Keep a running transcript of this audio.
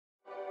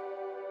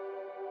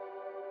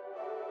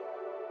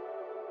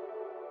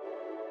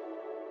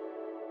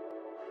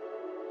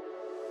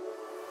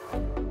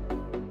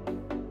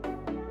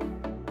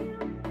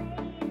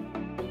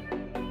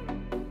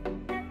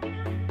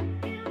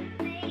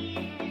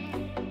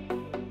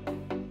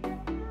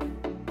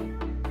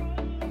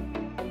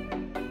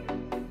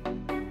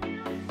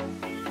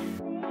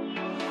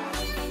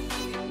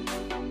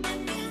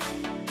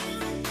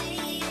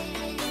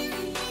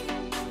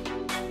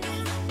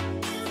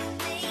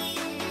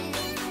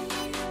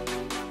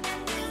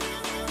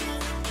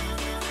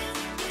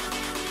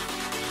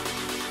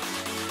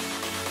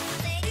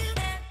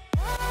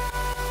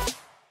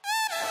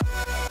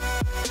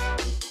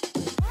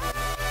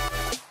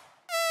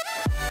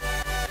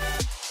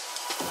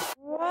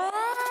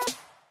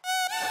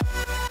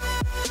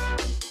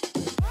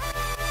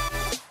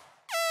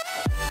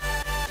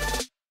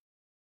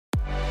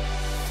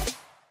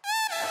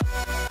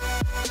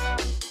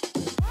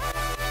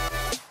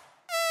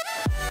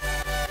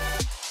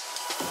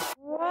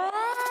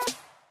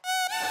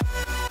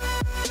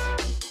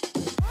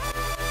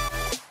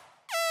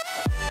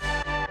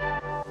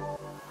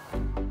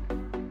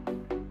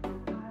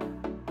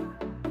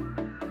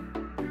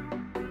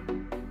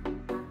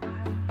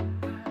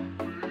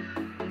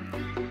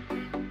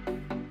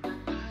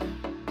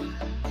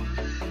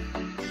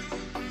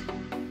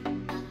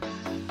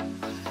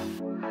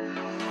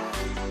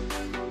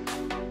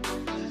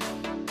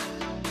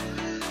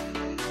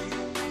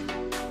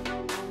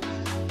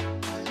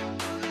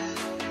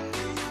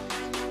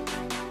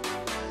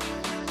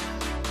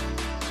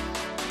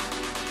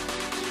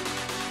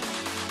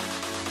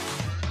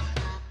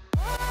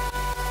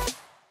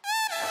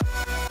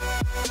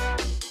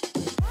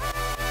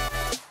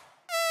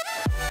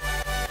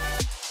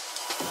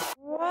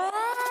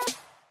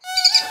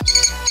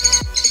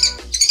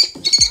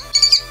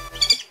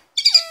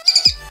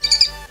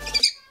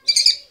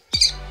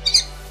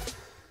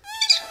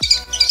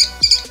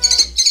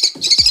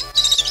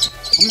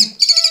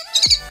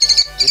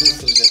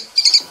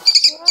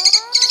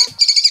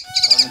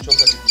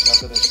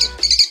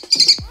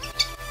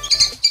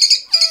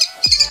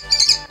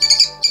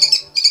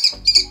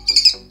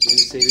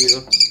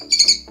Seviyor.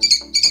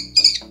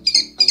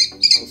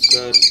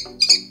 Oscar.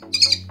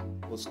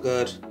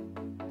 Oscar.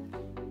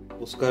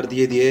 Oscar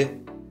diye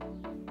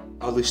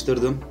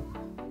alıştırdım.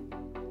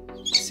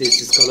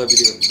 Sessiz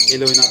kalabiliyor.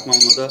 El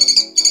oynatmamla da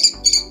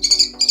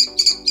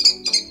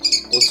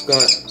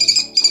Oscar.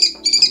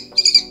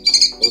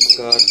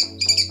 Oscar.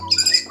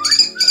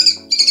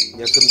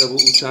 Yakında bu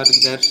uçar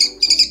gider.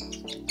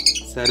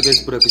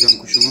 Serbest bırakacağım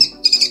kuşumu.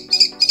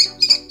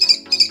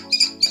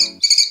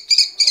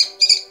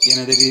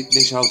 Gene de bir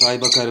 5-6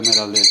 ay bakarım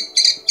herhalde.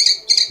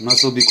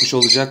 Nasıl bir kuş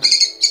olacak?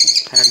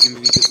 Her gün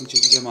bir videosunu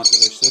çekeceğim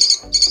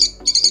arkadaşlar.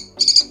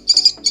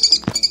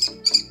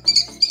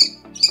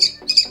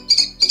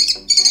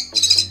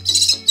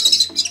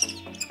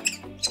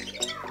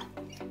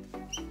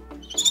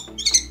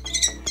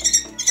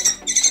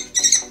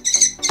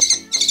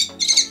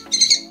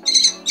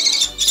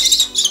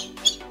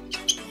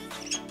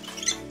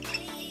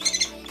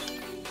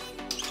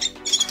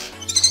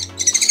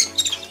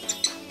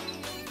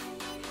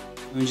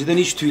 Önceden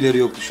hiç tüyleri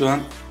yoktu. Şu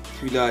an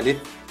tüylü hali.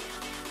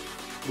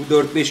 Bu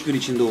 4-5 gün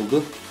içinde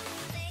oldu.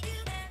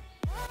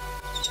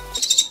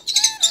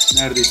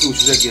 Neredeyse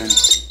uçacak yani.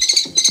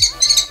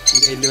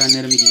 Şimdi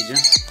eldivenlerimi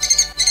giyeceğim.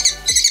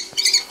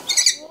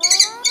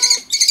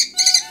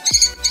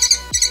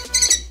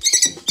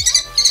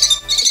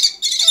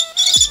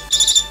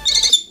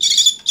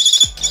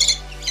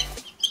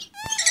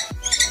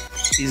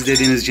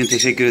 İzlediğiniz için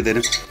teşekkür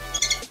ederim.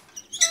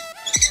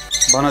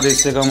 Bana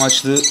destek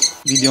amaçlı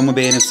videomu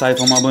beğenip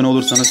sayfama abone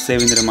olursanız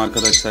sevinirim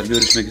arkadaşlar.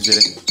 Görüşmek üzere.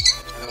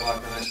 Merhaba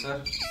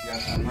arkadaşlar. İyi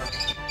akşamlar.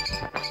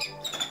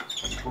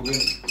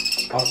 Bugün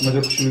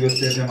atmaca kuşumu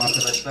göstereceğim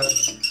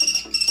arkadaşlar.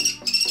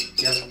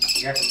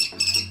 Gel.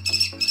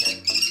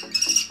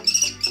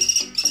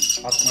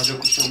 Atmaca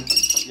kuşum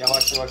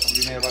yavaş yavaş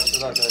büyümeye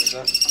başladı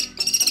arkadaşlar.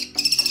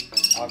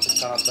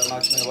 Artık kanatlarını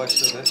açmaya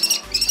başladı.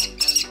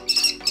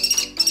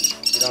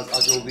 Biraz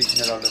acı olduğu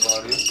için herhalde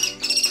bağırıyor.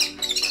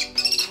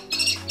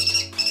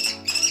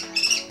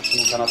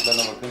 Kuşumun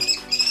kanatlarına bakın.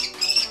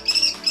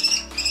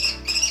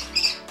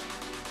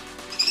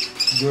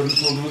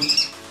 Görmüş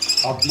olduğunuz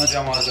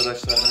atmaca mı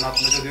arkadaşlar? Ben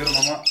atmaca diyorum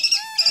ama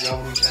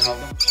yavruyken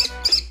aldım.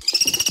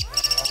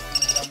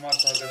 Atmaca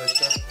varsa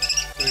arkadaşlar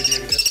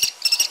söyleyebilir.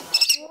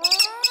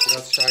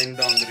 Biraz Şahin'i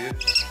de andırıyor.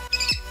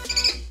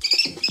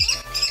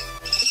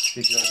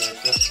 Peki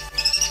arkadaşlar.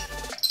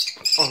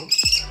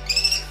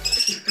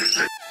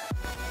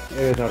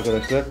 Evet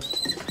arkadaşlar.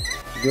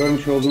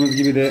 Görmüş olduğunuz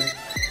gibi de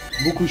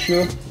bu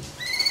kuşu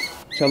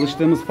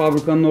çalıştığımız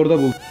fabrikanın orada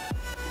buldum.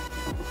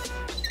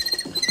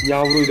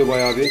 Yavruydu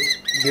bayağı bir.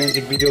 Bir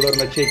önceki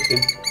videolarımda çektim.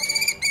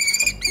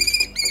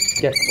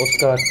 Gel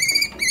Oscar.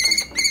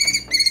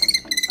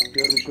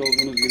 Görmüş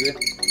olduğunuz gibi.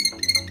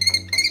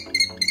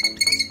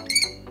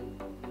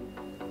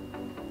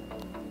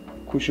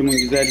 Kuşumun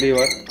güzelliği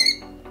var.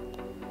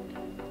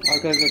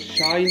 Arkadaşlar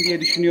Şahin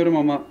diye düşünüyorum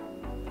ama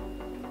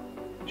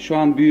şu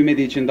an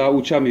büyümediği için daha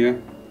uçamıyor.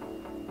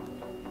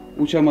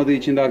 Uçamadığı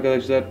için de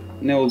arkadaşlar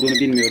ne olduğunu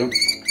bilmiyorum.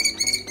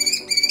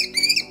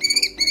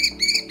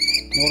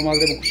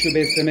 Normalde bu kuşu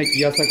beslemek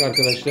yasak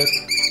arkadaşlar.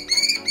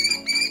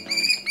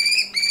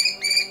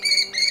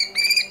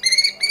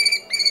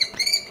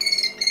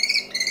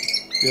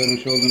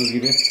 Görmüş olduğunuz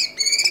gibi.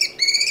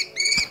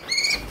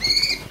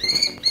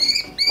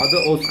 Adı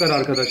Oscar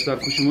arkadaşlar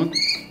kuşumun.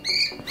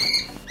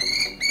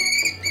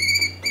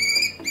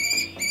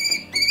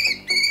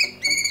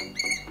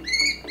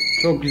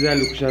 Çok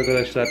güzel bir kuş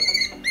arkadaşlar.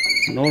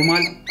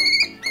 Normal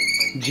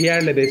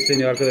ciğerle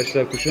besleniyor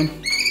arkadaşlar kuşum.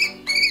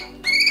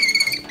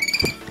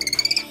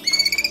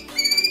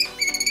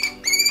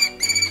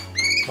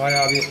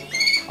 Bayağı bir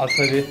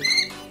asabi.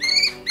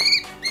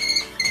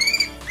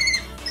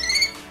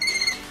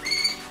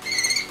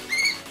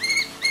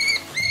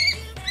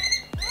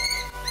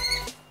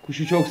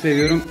 Kuşu çok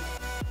seviyorum.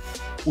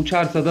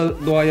 Uçarsa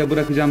da doğaya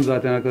bırakacağım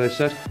zaten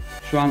arkadaşlar.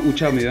 Şu an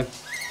uçamıyor.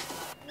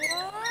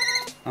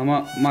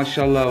 Ama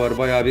maşallah var.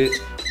 Bayağı bir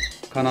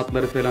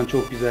kanatları falan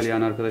çok güzel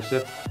yani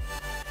arkadaşlar.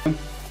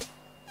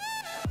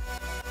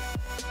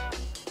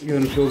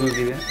 Görmüş olduğunuz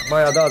gibi.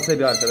 Bayağı da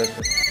asabi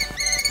arkadaşlar.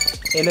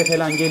 Ele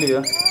falan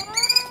geliyor.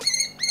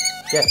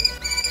 Gel.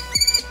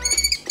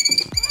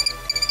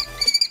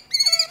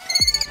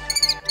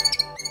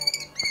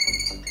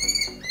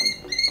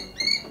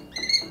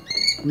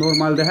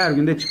 Normalde her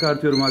günde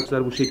çıkartıyorum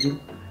arkadaşlar bu şekil.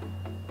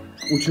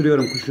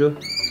 Uçuruyorum kuşu.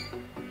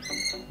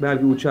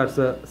 Belki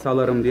uçarsa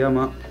salarım diye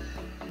ama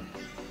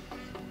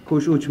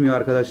kuş uçmuyor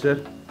arkadaşlar.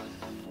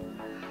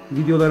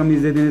 Videolarımı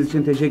izlediğiniz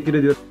için teşekkür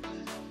ediyorum.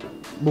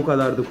 Bu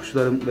kadardı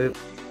kuşlarım ve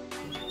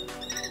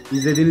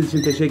izlediğiniz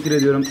için teşekkür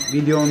ediyorum.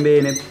 Videomu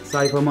beğenip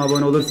sayfama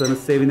abone olursanız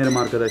sevinirim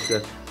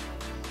arkadaşlar.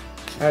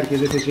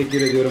 Herkese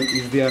teşekkür ediyorum,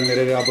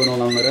 izleyenlere ve abone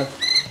olanlara.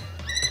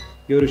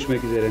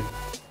 Görüşmek üzere.